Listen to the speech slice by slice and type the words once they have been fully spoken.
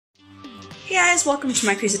Hey guys, welcome to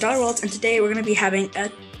my Crazy Dollar World, and today we're going to be having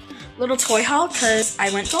a little toy haul because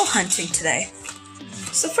I went doll hunting today.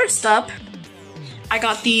 So first up, I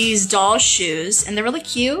got these doll shoes, and they're really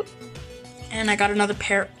cute, and I got another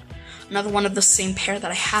one of the same pair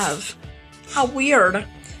that I have. How weird.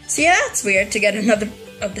 So yeah, it's weird to get another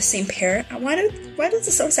of the same pair. Why does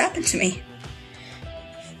this always happen to me?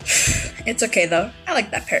 It's okay though, I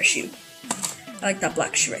like that pair of shoe. I like that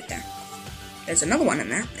black shoe right there. There's another one in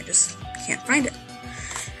there, I just can't find it.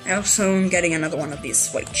 I also am getting another one of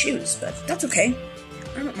these white shoes, but that's okay.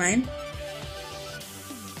 I don't mind.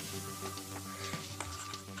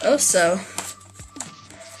 Also,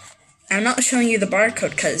 I'm not showing you the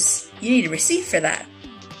barcode because you need a receipt for that.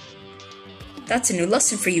 That's a new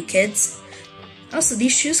lesson for you kids. Also,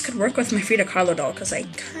 these shoes could work with my Frida Kahlo doll because I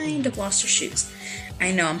kind of lost her shoes.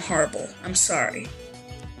 I know, I'm horrible. I'm sorry.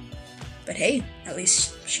 But hey, at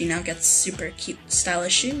least she now gets super cute,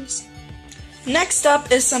 stylish shoes. Next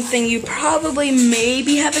up is something you probably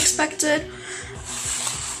maybe have expected.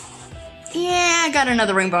 Yeah, I got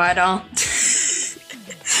another rainbow eye doll.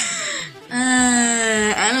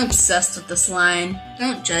 I'm obsessed with this line.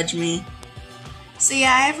 Don't judge me. So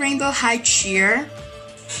yeah, I have Rainbow High Cheer.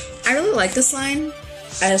 I really like this line.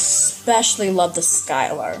 I especially love the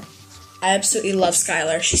Skylar. I absolutely love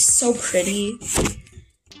Skylar. She's so pretty.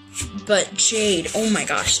 But Jade, oh my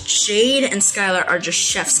gosh, Jade and Skylar are just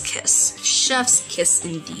chef's kiss. Chef's kiss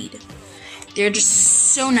indeed. They're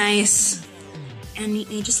just so nice, and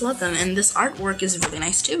you just love them. And this artwork is really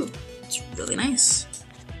nice too. It's really nice.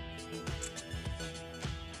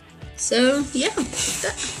 So yeah,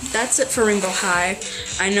 that's it for Rainbow High.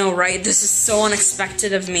 I know, right? This is so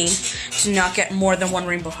unexpected of me to not get more than one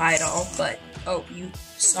Rainbow High doll, but oh, you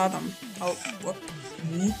saw them. Oh,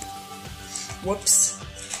 whoops.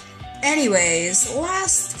 Anyways,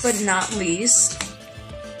 last but not least,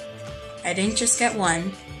 I didn't just get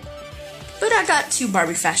one, but I got two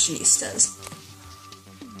Barbie Fashionistas.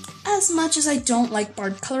 As much as I don't like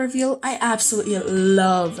Barbie color reveal, I absolutely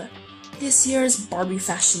love this year's Barbie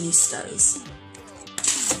Fashionistas.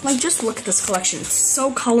 Like, just look at this collection. It's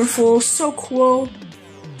so colorful, so cool.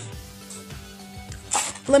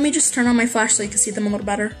 Let me just turn on my flash so you can see them a little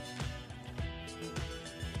better.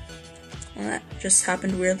 Well, that just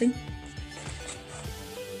happened weirdly.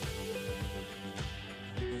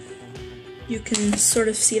 You can sort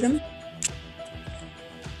of see them.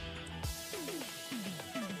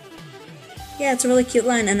 Yeah, it's a really cute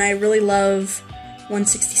line, and I really love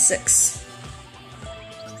 166.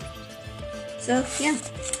 So, yeah.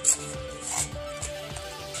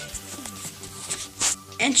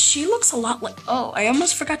 And she looks a lot like, oh, I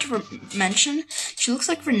almost forgot to mention, she looks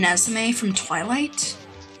like Renesmee from Twilight.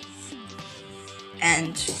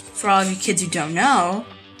 And for all of you kids who don't know,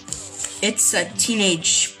 it's a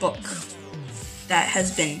teenage book that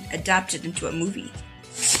has been adapted into a movie.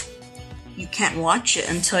 You can't watch it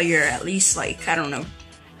until you're at least, like, I don't know,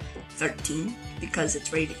 13, because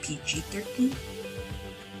it's rated PG-13.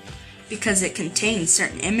 Because it contains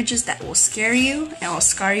certain images that will scare you and will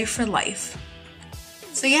scar you for life.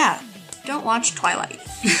 So yeah, don't watch Twilight.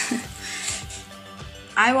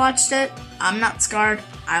 I watched it, I'm not scarred,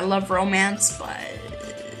 I love romance, but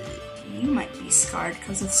you might be scarred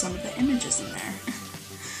because of some of the images in there.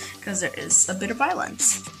 Because there is a bit of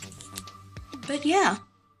violence. But yeah.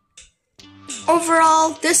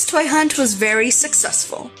 Overall, this toy hunt was very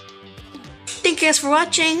successful. Thank you guys for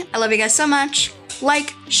watching. I love you guys so much.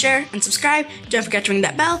 Like, share, and subscribe. Don't forget to ring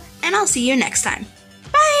that bell, and I'll see you next time.